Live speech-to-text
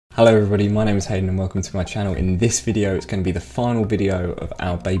Hello everybody, my name is Hayden and welcome to my channel. In this video, it's going to be the final video of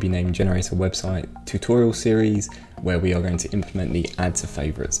our baby name generator website tutorial series where we are going to implement the add to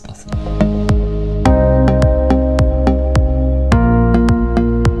favorites button.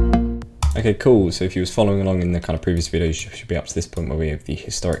 Okay, cool. So if you was following along in the kind of previous videos, you should be up to this point where we have the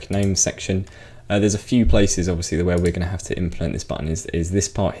historic names section. There's a few places obviously where we're going to have to implement this button is this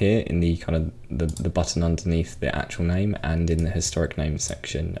part here in the kind of the button underneath the actual name and in the historic name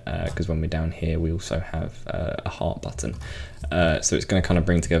section, because when we're down here we also have a heart button. So it's going to kind of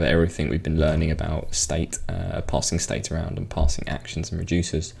bring together everything we've been learning about state, passing state around and passing actions and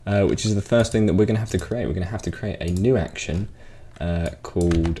reducers, which is the first thing that we're going to have to create. We're going to have to create a new action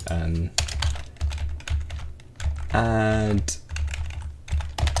called add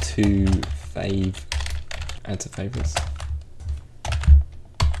to favorites.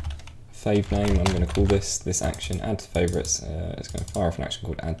 Fave name, I'm going to call this action add to favorites. It's going to fire off an action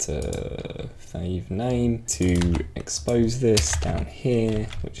called add to fave name to expose this down here,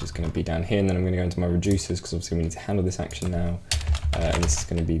 which is going to be down here, and then I'm going to go into my reducers because obviously we need to handle this action now. And this is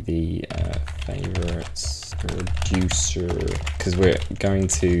going to be the favorites reducer because we're going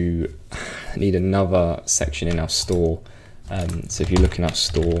to need another section in our store. So if you look in our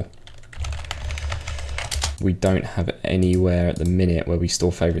store, we don't have anywhere at the minute where we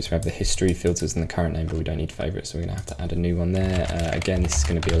store favorites. We have the history, filters, and the current name, but we don't need favorites, so we're going to have to add a new one there. Again, this is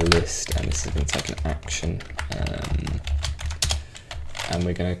going to be a list, and this is going to take an action. And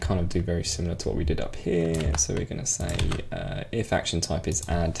we're going to kind of do very similar to what we did up here. So we're going to say if action type is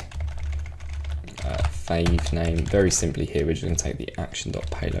add fave name, very simply here we're just going to take the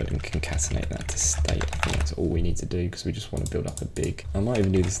action.payload and concatenate that to state. I think that's all we need to do because we just want to build up a big, I might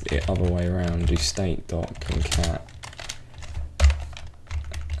even do this the other way around, do state.concat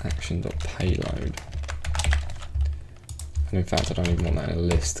action.payload. And in fact I don't even want that in a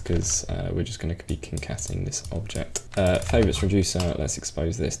list because we're just going to be concatenating this object. Favorites reducer, let's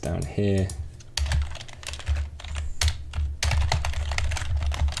expose this down here.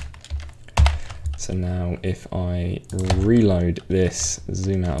 So now if I reload this,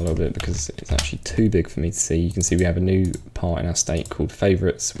 zoom out a little bit because it's actually too big for me to see, you can see we have a new part in our state called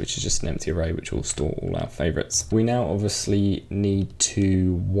favorites, which is just an empty array which will store all our favorites. We now obviously need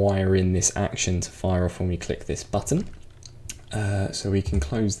to wire in this action to fire off when we click this button. So we can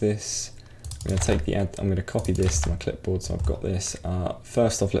close this. I'm going to take the add, I'm going to copy this to my clipboard so I've got this.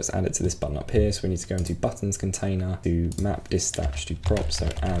 First off, let's add it to this button up here. So we need to go into buttons container, to map dispatch to prop, so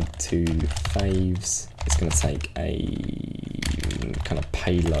add to faves. It's going to take a kind of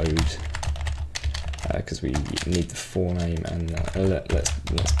payload because we need the forename and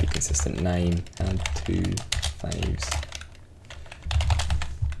let's be consistent, name, add to faves.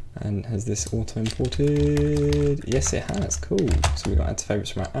 And has this auto imported? Yes, it has. Cool. So we've got add to favorites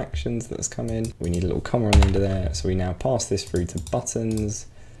from our actions that's come in. We need a little comma on the end of there. So we now pass this through to buttons.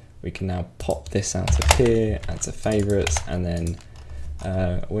 We can now pop this out of here, add to favorites, and then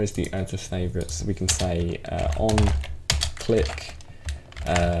where's the add to favorites? We can say on click.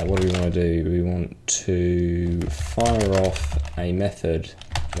 What do we want to do? We want to fire off a method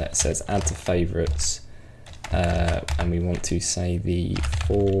that says add to favorites. And we want to say the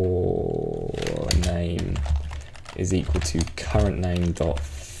forename is equal to current name dot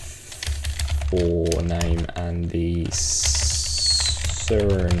forename, and the surname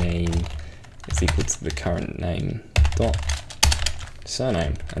is equal to the current name dot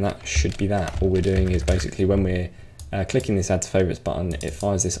surname, and that should be that. All we're doing is basically when we're clicking this add to favorites button, it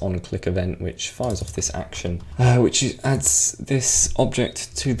fires this on click event which fires off this action which adds this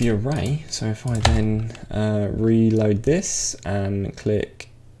object to the array. So if I then reload this and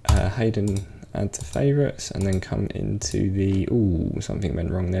click Haydn add to favorites and then come into the, ooh, something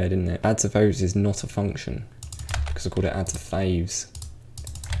went wrong there, didn't it? Add to favorites is not a function because I called it add to faves.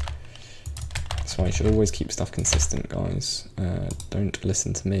 That's why you should always keep stuff consistent, guys. Don't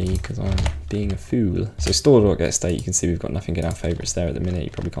listen to me because I'm being a fool. So store.getState, you can see we've got nothing in our favorites there at the minute. You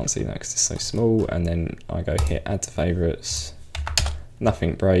probably can't see that because it's so small. And then I go hit add to favorites.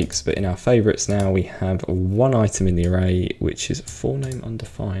 Nothing breaks, but in our favorites now we have one item in the array, which is forename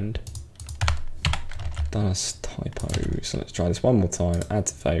undefined. Done as typo. So let's try this one more time. Add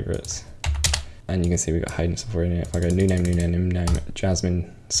to favorites. And you can see we've got Haydn software in here. If I go new name,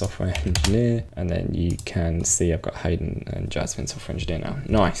 Jasmine software engineer, and then you can see I've got Haydn and Jasmine software engineer now.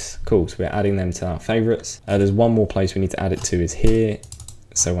 Nice, cool. So we're adding them to our favorites. There's one more place we need to add it to is here.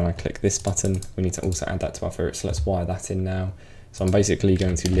 So when I click this button, we need to also add that to our favorites. So let's wire that in now. So I'm basically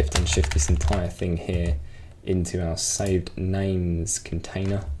going to lift and shift this entire thing here into our saved names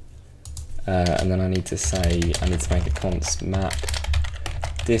container. And then I need to say, I need to make a const map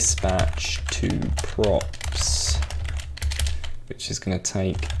dispatch to props, which is going to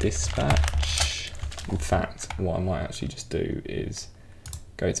take dispatch. In fact, what I might actually just do is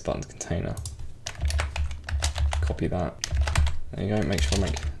go to buttons container, copy that. There you go, make sure I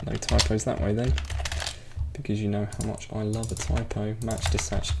make no typos that way then, because you know how much I love a typo. Match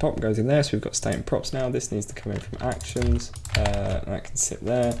dispatch prop goes in there, so we've got state and props now. This needs to come in from actions, that can sit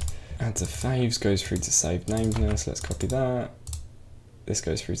there. Add to faves goes through to saved names now, so let's copy that. This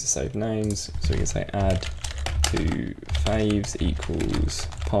goes through to saved names, so we can say add to faves equals,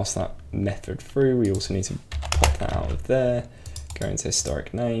 pass that method through. We also need to pop that out of there, go into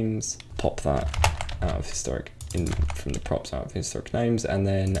historic names, pop that out of historic, from the props out of historic names, and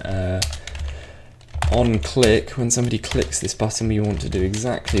then on click, when somebody clicks this button, we want to do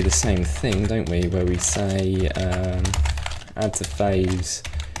exactly the same thing, don't we, where we say add to faves,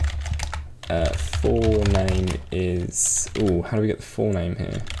 forename is, how do we get the forename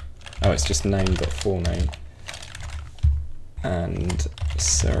here? Oh, it's just name.forename, and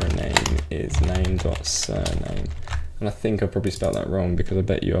surname is name.surname, and I think I probably spelled that wrong because I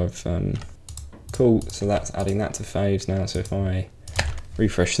bet you I've cool, so that's adding that to faves now. So if I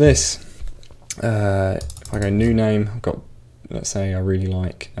refresh this, if I go new name, I've got, let's say I really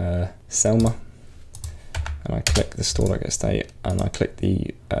like Selma, and I click the store.getState and I click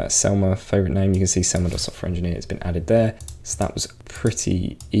the Selma favorite name, you can see Selma.softwareengineer has been added there. So that was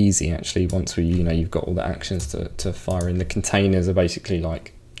pretty easy actually, once we, you've got all the actions to fire in. The containers are basically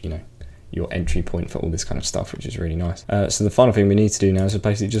like, your entry point for all this kind of stuff, which is really nice. So the final thing we need to do now is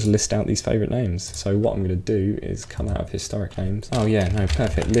basically just list out these favorite names. So what I'm going to do is come out of historic names. Oh yeah, no,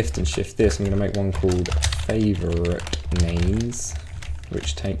 perfect. Lift and shift this. I'm going to make one called favorite names,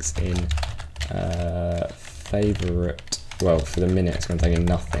 which takes in favorite. Well, for the minute it's going to take in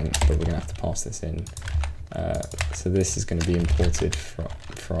nothing, but we're going to have to pass this in. So this is going to be imported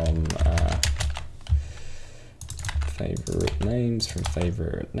from favorite names, from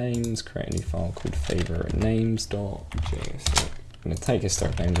favorite names, create a new file called favorite names.js. So I'm going to take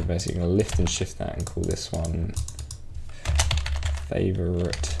historic names and basically going to lift and shift that and call this one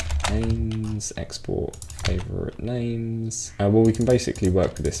favorite names, export favorite names. Well, we can basically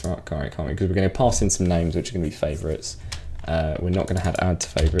work with this, right, can't we? Because we're going to pass in some names which are going to be favorites. We're not going to add to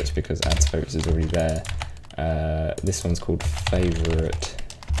favorites because add to favorites is already there. This one's called favorite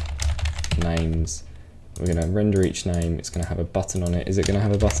names. We're going to render each name. It's going to have a button on it. Is it going to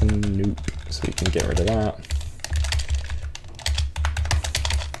have a button? Nope. So we can get rid of that.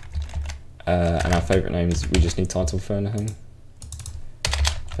 And our favorite names, we just need title for anything.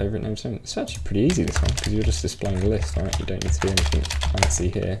 Favorite names. It's actually pretty easy, this one, because you're just displaying a list, right? You don't need to do anything fancy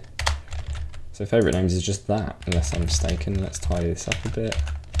here. So favorite names is just that, unless I'm mistaken. Let's tidy this up a bit.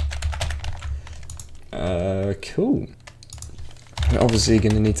 Cool. We're obviously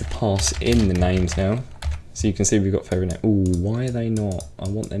going to need to pass in the names now. So you can see we've got favorite name. Ooh, why are they not? I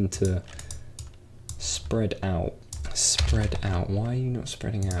want them to spread out. Spread out. Why are you not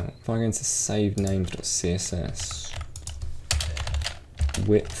spreading out? If I go into save names.css,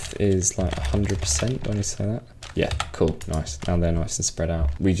 width is like 100%. Do I need to say that? Yeah, cool, nice. Now they're nice and spread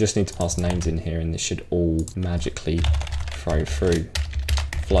out. We just need to pass names in here and this should all magically flow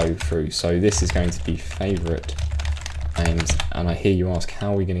through. So this is going to be favorite names. And I hear you ask,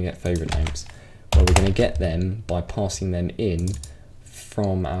 how are we going to get favorite names? Well, we're going to get them by passing them in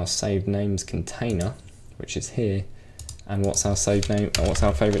from our saved names container, which is here. And what's our saved name? What's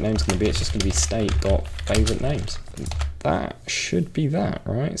our favorite names going to be? It's just going to be state.favorite names. That should be that,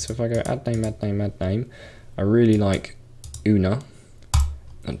 right? So if I go add name, add name, add name, I really like Una.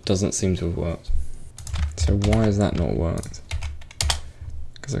 That doesn't seem to have worked. So why has that not worked?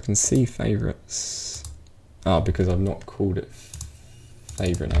 Because I can see favorites. Ah, because I've not called it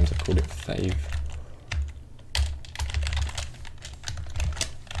favorite names. I've called it fave.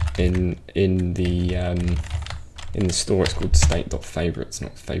 In the store, it's called state.favorites,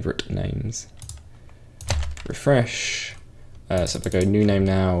 not favorite names. Refresh. So if I go new name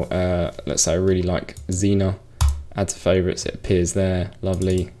now, let's say I really like Xena, add to favorites, it appears there,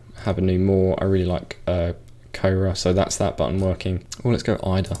 lovely. Have a new more, I really like Cora, so that's that button working. Oh, let's go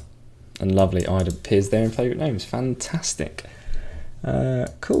Ida, and lovely, Ida appears there in favorite names, fantastic.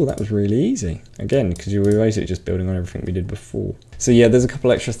 Cool, that was really easy. again, because you were basically just building on everything we did before. So yeah, there's a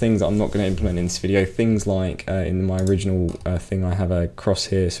couple extra things that I'm not going to implement in this video. Things like in my original thing, I have a cross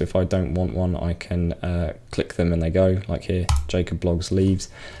here, so if I don't want one, I can click them and they go, like here, Jacob Blogs leaves.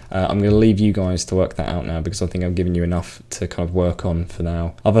 I'm going to leave you guys to work that out now, because I think I've given you enough to kind of work on for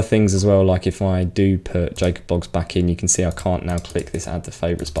now. Other things as well, like if I do put Jacob Blogs back in, you can see I can't now click this add to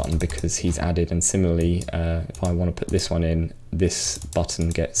favorites button because he's added, and similarly, if I want to put this one in, this button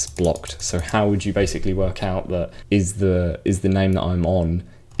gets blocked. So how would you basically work out that is the name that I'm on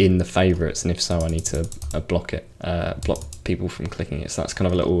in the favorites, and if so, I need to block it, block people from clicking it. So that's kind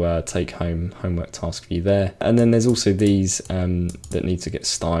of a little take-home homework task for you there. And then there's also these that need to get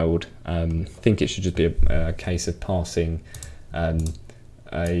styled. I think it should just be a case of passing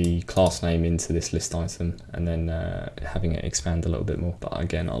a class name into this list item and then having it expand a little bit more. But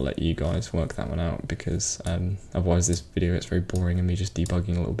again, I'll let you guys work that one out, because otherwise this video gets very boring and me just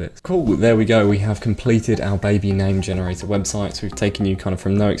debugging a little bit. Cool, there we go. We have completed our baby name generator website. So we've taken you kind of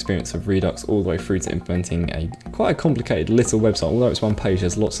from no experience of Redux all the way through to implementing quite a complicated little website. Although it's one page,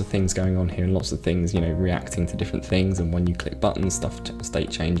 there's lots of things going on here and lots of things, you know, reacting to different things, and when you click buttons, state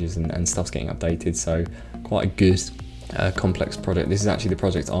changes and stuff's getting updated. So quite a good complex project. This is actually the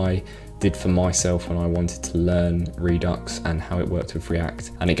project I did for myself when I wanted to learn Redux and how it worked with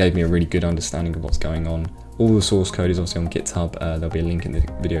React, and it gave me a really good understanding of what's going on. All the source code is obviously on GitHub. There'll be a link in the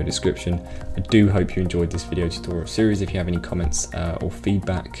video description. I do hope you enjoyed this video tutorial series. If you have any comments or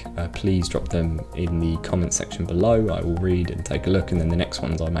feedback, please drop them in the comment section below. I will read and take a look, and then the next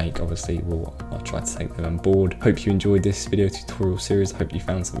ones I make, obviously, I'll try to take them on board. Hope you enjoyed this video tutorial series. I hope you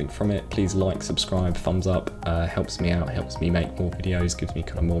found something from it. Please like, subscribe, thumbs up. Helps me out, helps me make more videos, gives me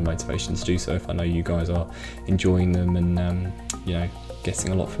kind of more motivation to do so if I know you guys are enjoying them and you know,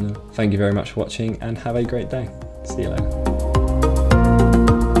 getting a lot from them. Thank you very much for watching, and have a great day. See you later.